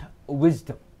not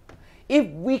wisdom.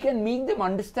 If we can make them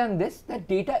understand this, that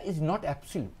data is not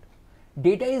absolute.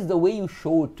 Data is the way you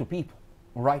show it to people,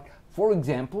 right? For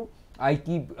example, I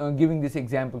keep giving this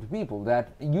example to people that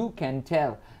you can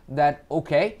tell that,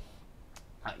 okay,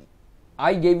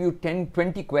 I gave you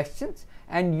 20 questions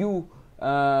and you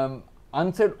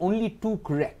answered only 2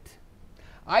 correct.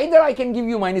 Either I can give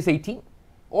you -18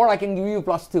 or I can give you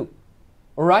 +2,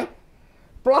 all right?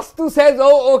 +2 says,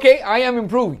 oh, okay, I am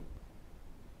improving.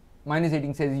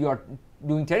 -18 says you are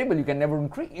doing terrible, you can never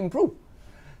improve.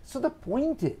 So the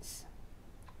point is,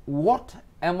 what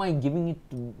am I giving it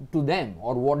to them,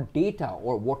 or what data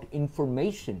or what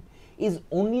information is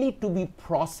only to be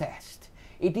processed.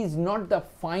 It is not the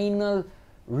final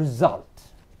result.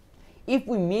 If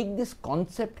we make this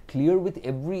concept clear with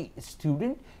every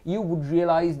student, you would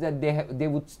realize that they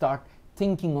would start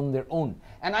thinking on their own.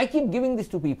 And I keep giving this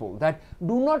to people, that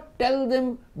do not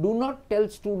tell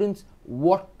students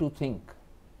what to think.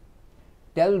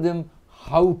 Tell them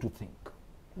how to think.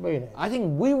 Very nice. I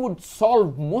think we would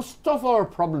solve most of our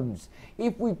problems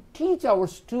if we teach our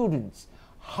students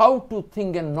how to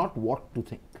think and not what to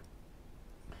think.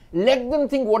 Let them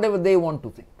think whatever they want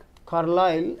to think.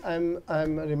 Carlyle,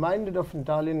 I'm reminded of an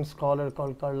Italian scholar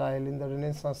called Carlyle in the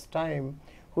Renaissance time,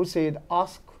 who said,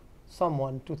 ask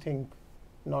someone to think,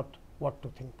 not what to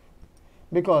think.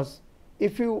 Because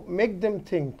if you make them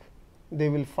think, they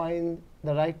will find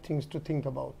the right things to think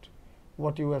about.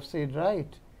 What you have said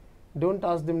right. Don't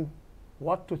ask them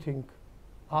what to think.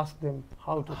 Ask them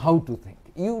how to think.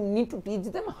 You need to teach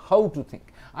them how to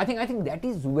think. I think that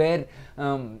is where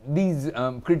these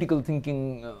critical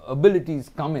thinking abilities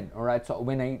come in. All right. So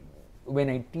when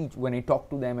I teach, when I talk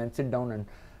to them and sit down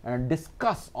and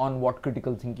discuss on what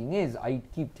critical thinking is, I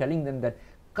keep telling them that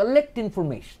collect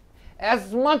information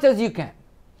as much as you can.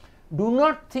 Do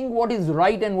not think what is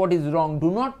right and what is wrong.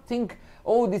 Do not think,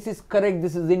 oh, this is correct,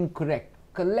 this is incorrect.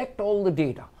 Collect all the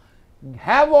data.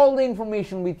 Have all the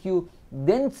information with you.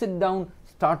 Then sit down,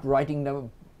 start writing down,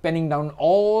 penning down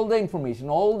all the information,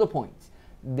 all the points.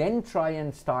 Then try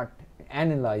and start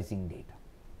analyzing data.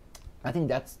 I think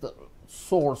that's the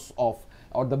source of,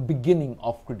 or the beginning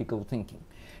of critical thinking.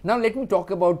 Now let me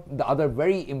talk about the other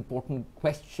very important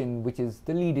question, which is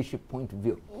the leadership point of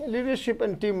view. Leadership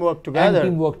and teamwork together.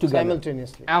 And teamwork together.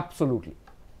 Simultaneously. Absolutely.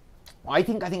 I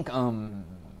think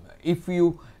if we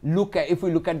look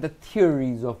at the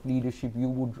theories of leadership, we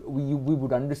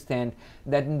would understand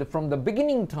that from the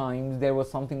beginning times there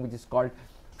was something which is called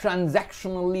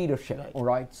transactional leadership. Right. All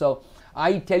right. So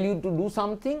I tell you to do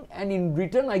something, and in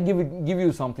return I give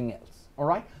you something else. All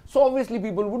right. So obviously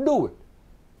people would do it.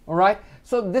 All right.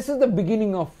 So this is the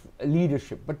beginning of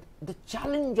leadership. But the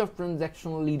challenge of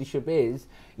transactional leadership is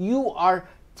you are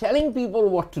telling people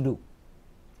what to do.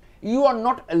 You are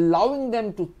not allowing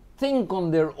them to think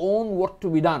on their own what to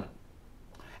be done.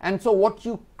 And so what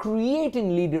you create in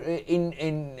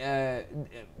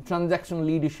transactional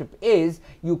leadership is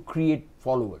you create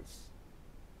followers,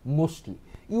 mostly.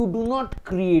 You do not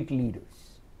create leaders.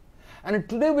 And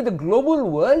today with the global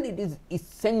world, it is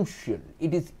essential,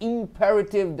 it is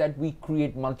imperative that we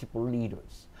create multiple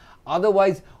leaders.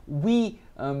 Otherwise, we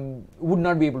would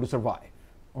not be able to survive.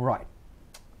 Right.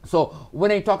 So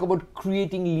when I talk about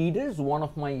creating leaders, one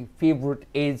of my favorite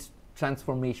is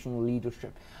transformational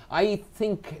leadership. I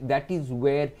think that is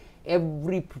where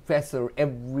every professor,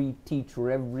 every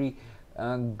teacher, every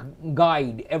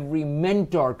guide, every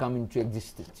mentor come into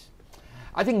existence.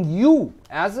 I think you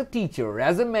as a teacher,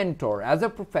 as a mentor, as a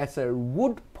professor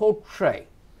would portray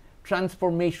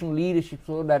transformational leadership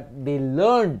so that they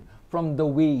learn from the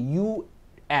way you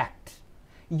act.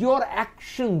 Your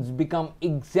actions become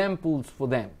examples for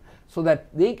them so that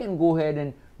they can go ahead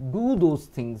and do those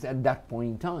things at that point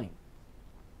in time.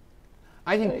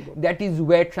 I think that is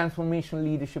where transformational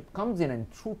leadership comes in, and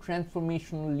through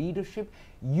transformational leadership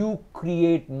you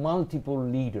create multiple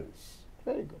leaders.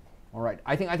 Very good. All right.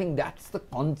 I think that's the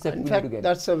concept. In fact,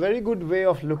 that's a very good way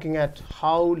of looking at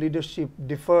how leadership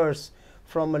differs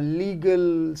from a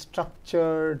legal,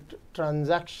 structured,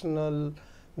 transactional,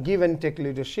 give and take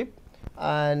leadership,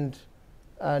 and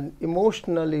an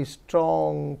emotionally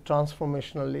strong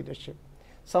transformational leadership.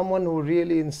 Someone who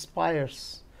really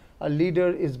inspires. A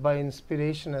leader is by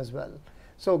inspiration as well.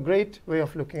 So great way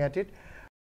of looking at it.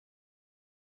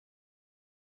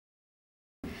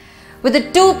 With a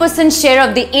 2% share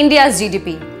of the India's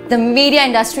GDP, the media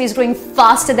industry is growing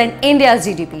faster than India's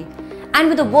GDP. And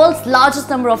with the world's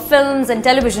largest number of films and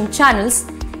television channels,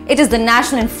 it is the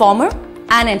national informer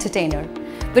and entertainer.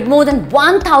 With more than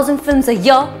 1,000 films a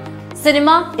year,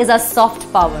 cinema is our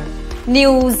soft power.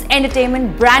 News,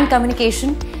 entertainment, brand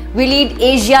communication, we lead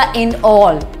Asia in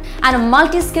all. And a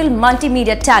multi-skilled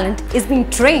multimedia talent is being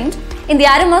trained in the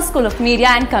Adamas School of Media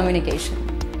and Communication.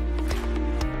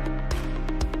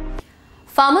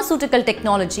 Pharmaceutical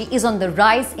technology is on the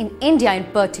rise in India in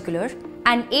particular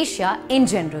and Asia in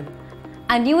general.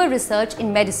 And newer research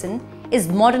in medicine is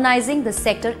modernizing the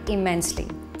sector immensely.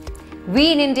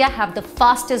 We in India have the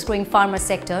fastest growing pharma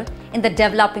sector in the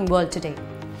developing world today.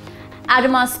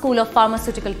 Adamas School of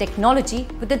Pharmaceutical Technology,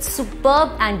 with its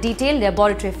superb and detailed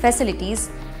laboratory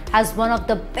facilities, has one of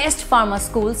the best pharma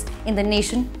schools in the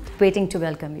nation waiting to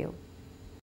welcome you.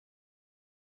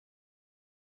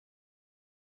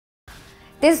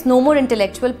 There is no more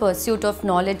intellectual pursuit of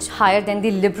knowledge higher than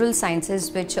the liberal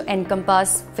sciences, which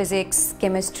encompass physics,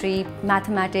 chemistry,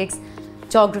 mathematics,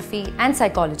 geography and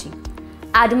psychology.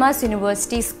 Adamas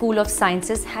University School of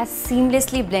Sciences has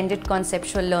seamlessly blended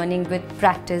conceptual learning with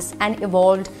practice and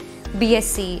evolved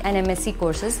BSc and MSc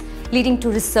courses, leading to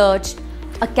research,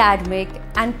 academic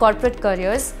and corporate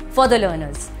careers for the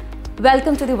learners.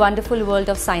 Welcome to the wonderful world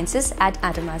of sciences at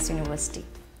Adamas University.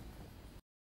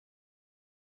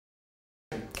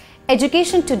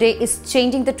 Education today is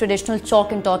changing the traditional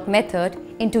chalk and talk method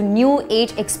into new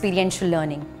age experiential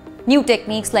learning. New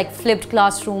techniques like flipped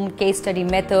classroom, case study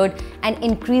method, and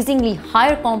increasingly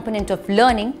higher component of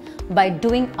learning by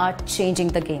doing are changing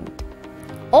the game.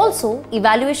 Also,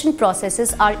 evaluation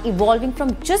processes are evolving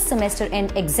from just semester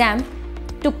end exam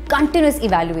to continuous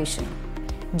evaluation,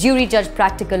 jury judge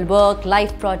practical work,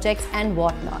 life projects and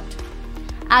whatnot.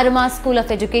 Adamas School of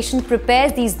Education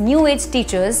prepares these new age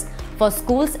teachers for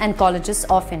schools and colleges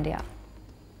of India.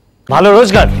 ভালো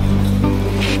রোজগার,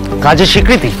 কাজের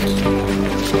স্বীকৃতি,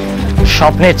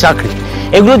 স্বপ্নের চাকরি,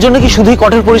 এগুলোর জন্য কি শুধুই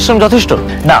কঠোর পরিশ্রম যথেষ্ট?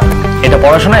 না, এটা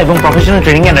পড়াশোনা এবং প্রফেশনাল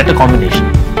ট্রেনিং এর একটা কম্বিনেশন।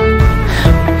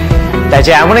 তাই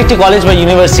যে এমন একটি কলেজ বা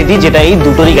ইউনিভার্সিটি যেটা এই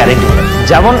দুটোরই গ্যারান্টি দেয়।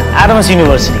 যেমন অ্যাডামাস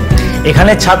ইউনিভার্সিটি।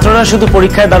 এখানে ছাত্ররা শুধু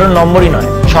পরীক্ষায় দারুণ নম্বরই নয়,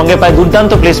 সঙ্গে পায়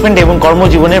দুর্দান্ত প্লেসমেন্ট এবং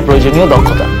কর্মজীবনের প্রয়োজনীয়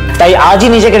দক্ষতা। তাই আজই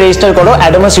নিজেকে রেজিস্টার করো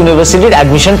অ্যাডামাস ইউনিভার্সিটির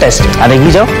অ্যাডমিশন টেস্টে, আর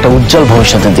এগিয়ে যাও একটা উজ্জ্বল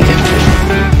ভবিষ্যতের দিকে।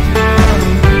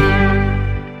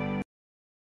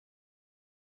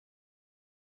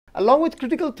 Along with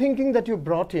critical thinking that you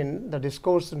brought in, the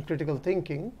discourse in critical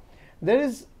thinking, there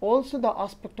is also the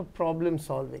aspect of problem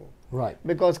solving. Right.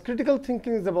 Because critical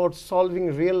thinking is about solving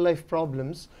real life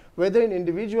problems, whether in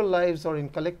individual lives or in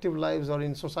collective lives or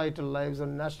in societal lives or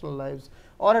national lives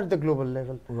or at the global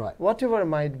level. Right. Whatever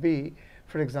might be,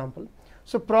 for example.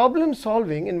 So problem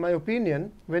solving, in my opinion,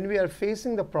 when we are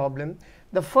facing the problem,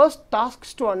 the first task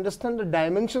is to understand the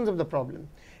dimensions of the problem.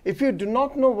 If you do not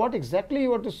know what exactly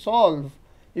you are to solve,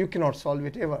 you cannot solve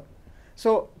it ever.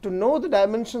 So to know the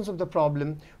dimensions of the problem,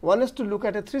 one has to look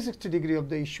at a 360 degree of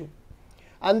the issue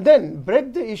and then break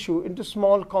the issue into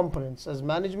small components. As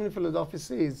management philosophy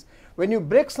says, when you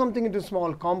break something into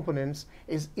small components,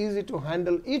 it's easy to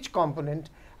handle each component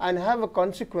and have a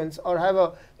consequence or have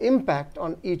an impact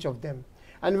on each of them.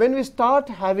 And when we start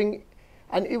having,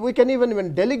 and we can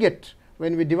even delegate,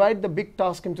 when we divide the big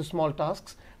task into small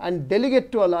tasks and delegate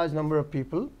to a large number of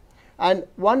people, and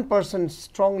one person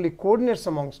strongly coordinates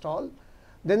amongst all,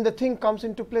 then the thing comes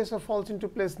into place or falls into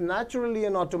place naturally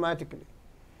and automatically.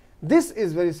 This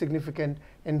is very significant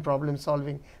in problem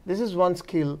solving. This is one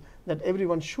skill that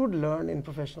everyone should learn in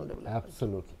professional development.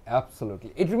 Absolutely,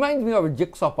 absolutely. It reminds me of a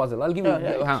jigsaw puzzle. I'll give you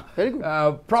very good.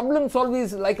 Problem solving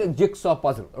is like a jigsaw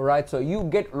puzzle, right? So you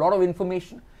get a lot of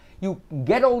information, you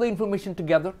get all the information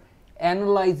together,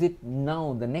 analyze it. Now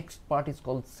the next part is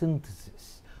called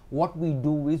synthesis. What we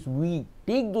do is we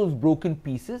take those broken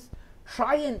pieces,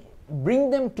 try and bring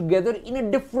them together in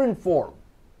a different form,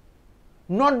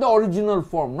 not the original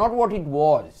form, not what it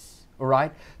was,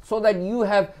 right? So that you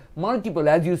have multiple,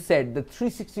 as you said, the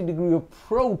 360 degree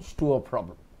approach to a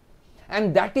problem.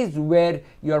 And that is where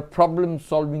your problem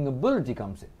solving ability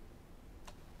comes in.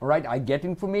 All right, I get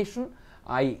information,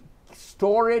 I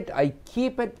store it, I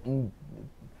keep it,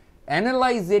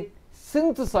 analyze it,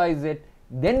 synthesize it,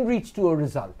 then reach to a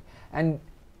result. And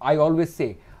I always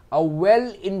say, a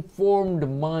well-informed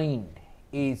mind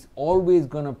is always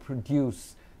going to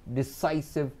produce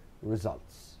decisive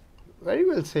results. Very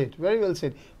well said, very well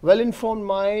said. Well-informed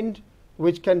mind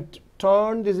which can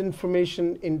turn this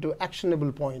information into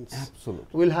actionable points. Absolutely.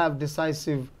 Will have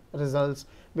decisive results,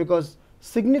 because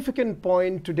significant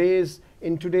point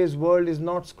in today's world is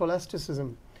not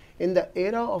scholasticism. In the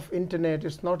era of internet,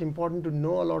 it's not important to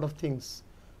know a lot of things.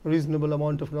 Reasonable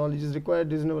amount of knowledge is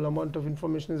required, reasonable amount of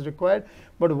information is required,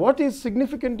 but what is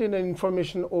significant in an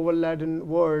information overladen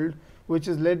world which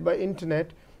is led by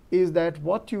internet is that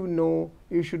what you know,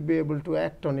 you should be able to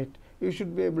act on it, you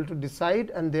should be able to decide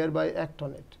and thereby act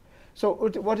on it. So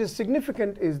what is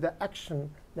significant is the action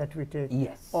that we take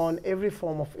on every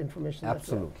form of information.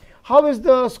 Absolutely. How is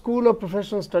the School of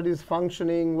Professional Studies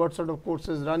functioning? What sort of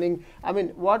courses running? I mean,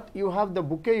 what you have the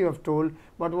bouquet you have told,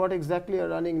 but what exactly are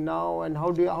running now, and how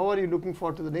are you looking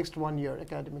forward to the next 1 year,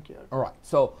 academic year? All right.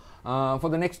 So for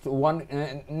the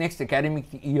next academic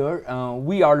year,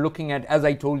 we are looking at, as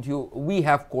I told you, we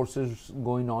have courses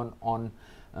going on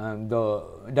the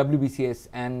WBCS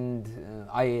and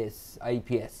IAS,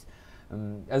 IPS,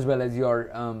 as well as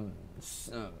your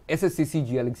SSC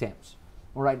CGL exams.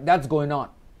 All right, that's going on.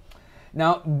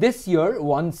 Now this year,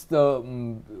 once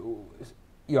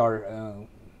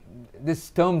this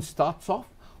term starts off,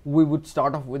 we would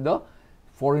start off with the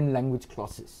foreign language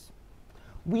classes.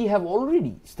 We have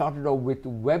already started off with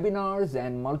webinars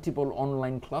and multiple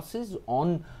online classes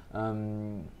on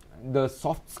the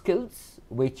soft skills,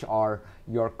 which are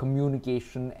your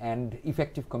communication and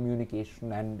effective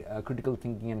communication and critical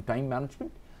thinking and time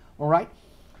management. All right.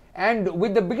 And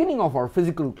with the beginning of our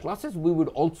physical classes, we would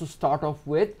also start off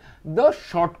with the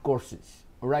short courses,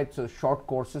 right? So short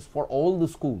courses for all the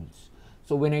schools.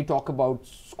 So when I talk about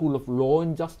School of Law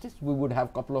and Justice, we would have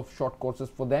a couple of short courses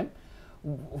for them.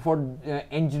 For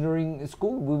engineering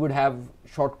school, we would have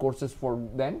short courses for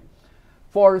them.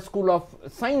 For School of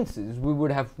Sciences, we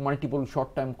would have multiple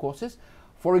short-term courses.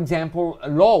 For example,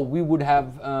 law, we would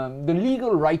have the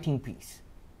legal writing piece,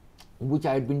 which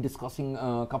I had been discussing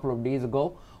a couple of days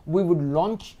ago. We would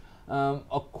launch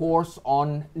a course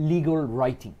on legal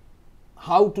writing,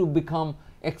 how to become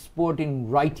expert in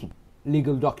writing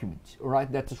legal documents,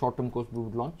 right? That's a short-term course we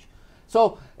would launch.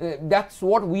 So that's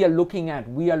what we are looking at.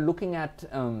 We are looking at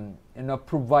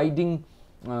providing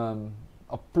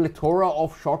a plethora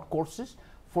of short courses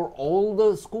for all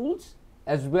the schools,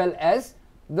 as well as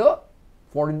the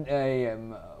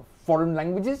foreign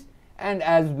languages, and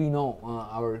as we know,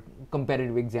 our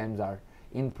competitive exams are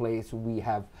in place. We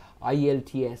have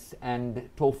IELTS and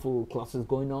TOEFL classes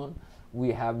going on.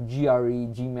 We have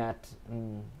GRE, GMAT,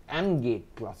 and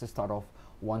GATE classes start off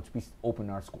once we open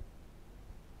our school.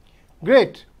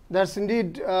 Great. That's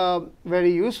indeed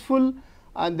very useful,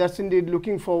 and that's indeed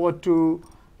looking forward to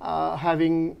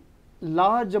having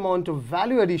large amount of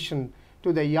value addition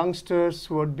to the youngsters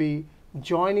who would be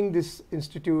joining this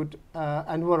institute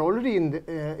and who are already in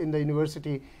the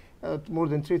university. More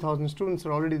than 3,000 students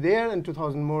are already there, and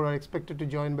 2,000 more are expected to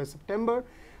join by September.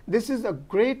 This is a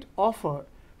great offer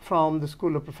from the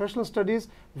School of Professional Studies,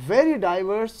 very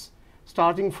diverse,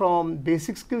 starting from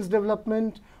basic skills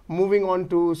development, moving on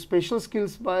to special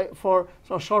skills for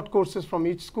short courses from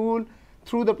each school,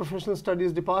 through the Professional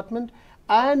Studies department,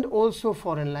 and also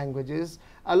foreign languages.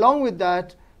 Along with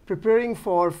that, preparing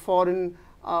for foreign,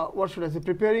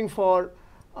 preparing for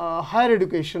higher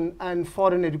education and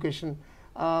foreign education,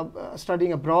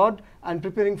 studying abroad, and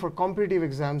preparing for competitive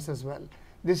exams as well.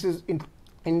 This is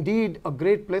indeed a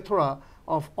great plethora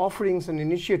of offerings and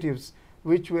initiatives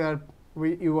which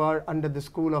you are under the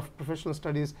School of Professional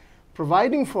Studies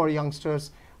providing for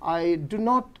youngsters. I do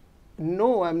not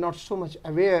know, I'm not so much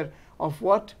aware of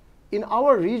what in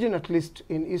our region, at least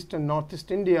in East and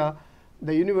Northeast India,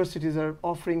 the universities are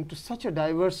offering to such a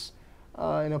diverse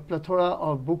plethora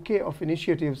or bouquet of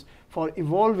initiatives for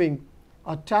evolving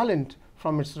a talent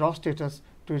from its raw status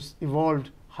to its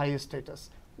evolved higher status.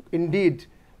 Indeed,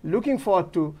 looking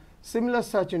forward to similar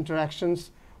such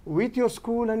interactions with your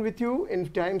school and with you in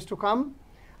times to come,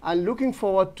 and looking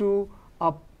forward to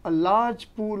a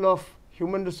large pool of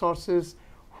human resources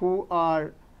who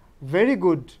are very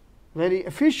good, very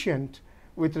efficient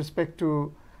with respect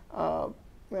to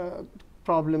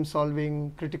problem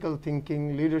solving, critical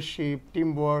thinking, leadership,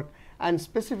 teamwork, and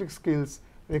specific skills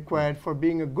required for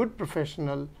being a good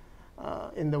professional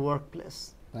in the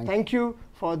workplace. Thank you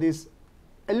for this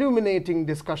illuminating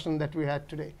discussion that we had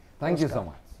today. Thank you so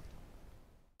much.